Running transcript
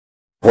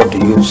What do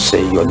you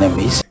say your name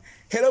is?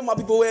 Hello my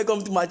people,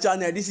 welcome to my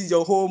channel. This is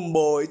your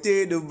homeboy,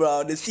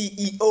 Territorial, the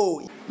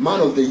CEO.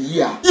 Man of the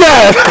year.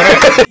 Yeah!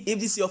 If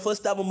this is your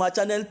first time on my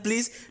channel,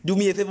 please do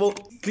me a favor,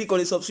 click on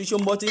the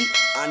subscription button,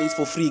 and it's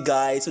for free,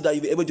 guys, so that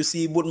you'll be able to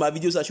see both my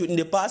videos I shoot in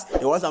the past,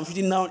 the ones I'm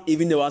shooting now,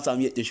 even the ones I'm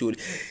yet to shoot.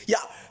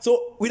 Yeah,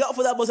 so without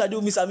further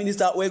ado, Mr.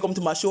 Minister, welcome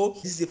to my show.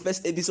 This is the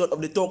first episode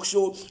of the talk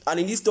show, and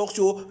in this talk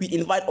show, we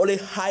invite only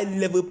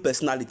high-level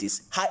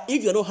personalities.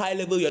 If you're not high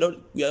level, we are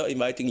not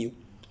inviting you.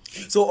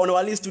 So on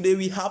our list today,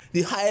 we have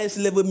the highest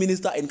level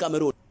minister in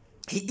Cameroon.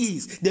 He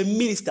is the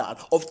Minister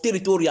of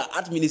Territorial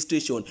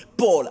Administration,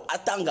 Paul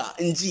Atanga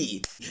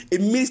Nji, a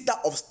Minister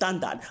of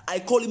Standard.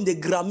 I call him the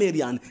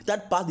grammarian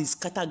that passed the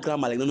scatter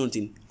grammar like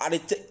nothing.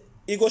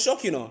 It go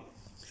shock, you know.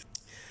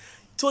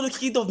 So to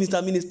kick it off,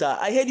 Mr. Minister,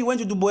 I heard you went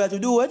to Dubai to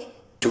do what?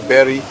 To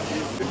bury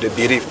the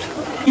bereaved.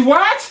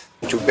 What?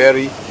 To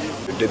bury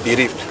the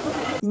bereaved.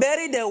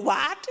 Bury the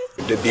what?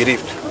 The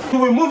bereaved. You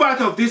will move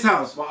out of this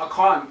house. But I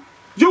can't.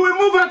 You will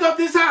move out of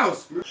this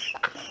house.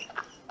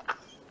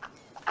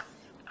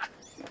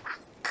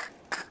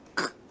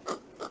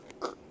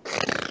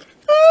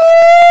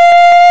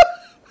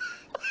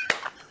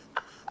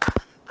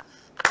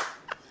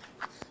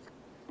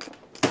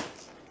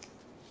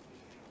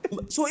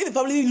 So if a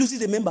family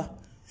loses a member,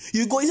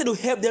 you go instead to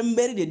help them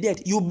bury the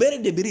dead, you bury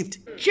the bereaved.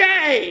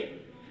 Jay!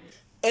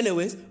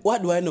 Anyways,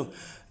 what do I know?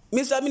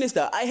 Mr.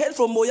 Minister, I heard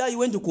from Moya you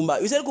went to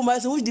Kumba. You said Kumba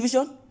is in which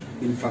division?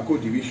 In Fako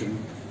division.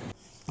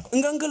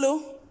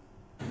 Ngangalo?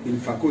 In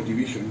Fako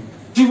division.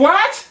 The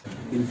what?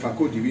 In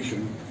Fako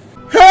division.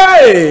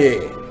 Hey!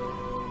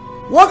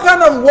 What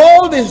kind of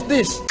world is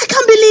this? I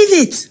can't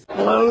believe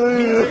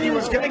it! He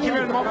was going to give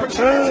him an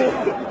opportunity.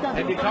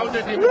 And he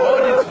counted him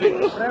all his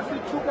things.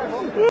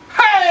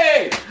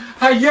 Hey!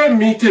 I hear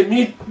me.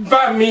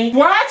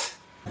 What?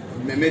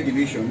 Meme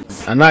division.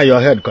 And now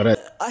your head correct.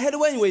 I heard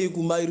when you were in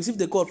Kumba, you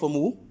received a call from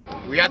who?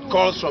 We had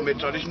calls from a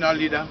traditional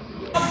leader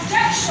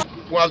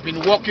who has been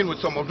working with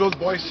some of those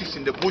boys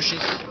in the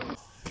bushes.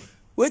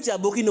 Wait, you're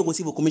booking no go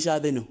see for Commissioner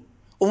Avenue.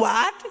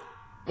 What?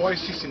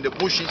 Boys in the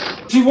bushes.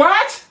 The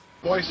what?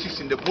 Boys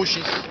in the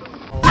bushes.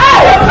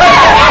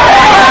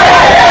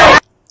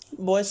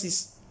 Boys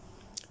is,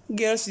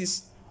 girls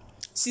is,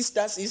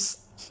 sisters is,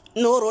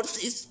 no roads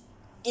is,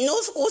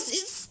 no schools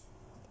is,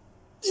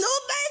 no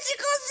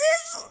bicycles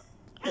is,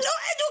 no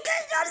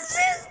education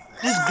is.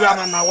 This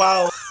grammar now,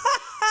 wow.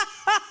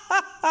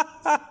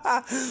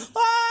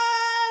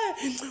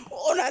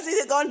 When I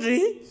see the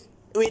country,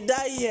 we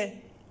die here.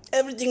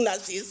 Everything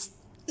that is,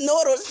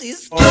 no roads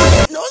is,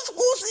 no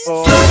schools is,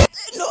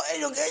 no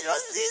education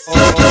is.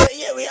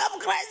 Here we have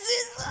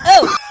crisis.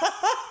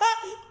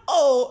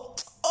 Oh.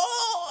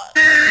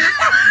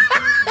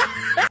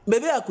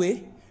 Baby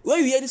Akwe, when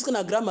you hear this kind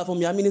of grammar from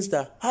your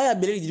minister, how you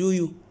believe do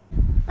you?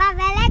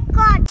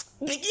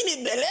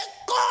 Bikini belly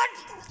code.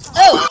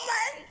 Oh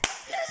man.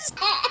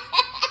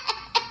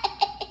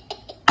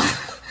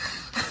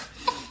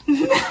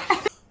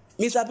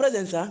 Mr.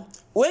 President, sir,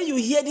 when you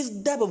hear this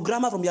type of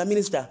grammar from your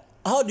minister,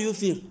 how do you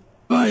feel?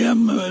 I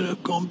am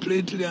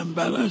completely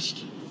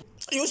embarrassed.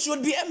 You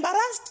should be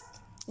embarrassed,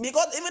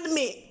 because even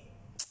me.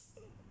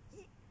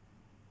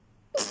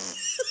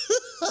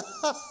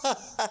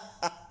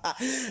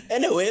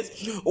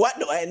 Anyways, what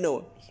do I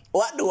know?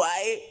 What do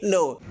I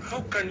know?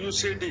 How can you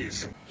say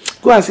this?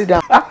 Go and sit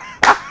down.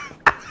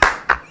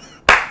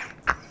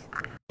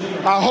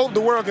 I hope the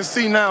world can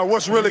see now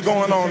what's really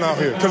going on out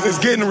here, because it's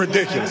getting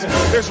ridiculous.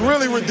 It's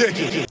really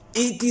ridiculous.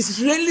 It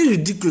is really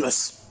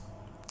ridiculous.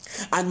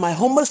 And my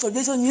humble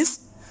suggestion is,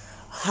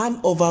 hand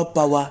over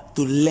power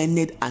to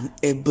learned and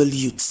able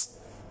youths.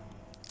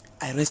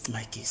 I rest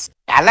my case.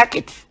 I like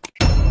it.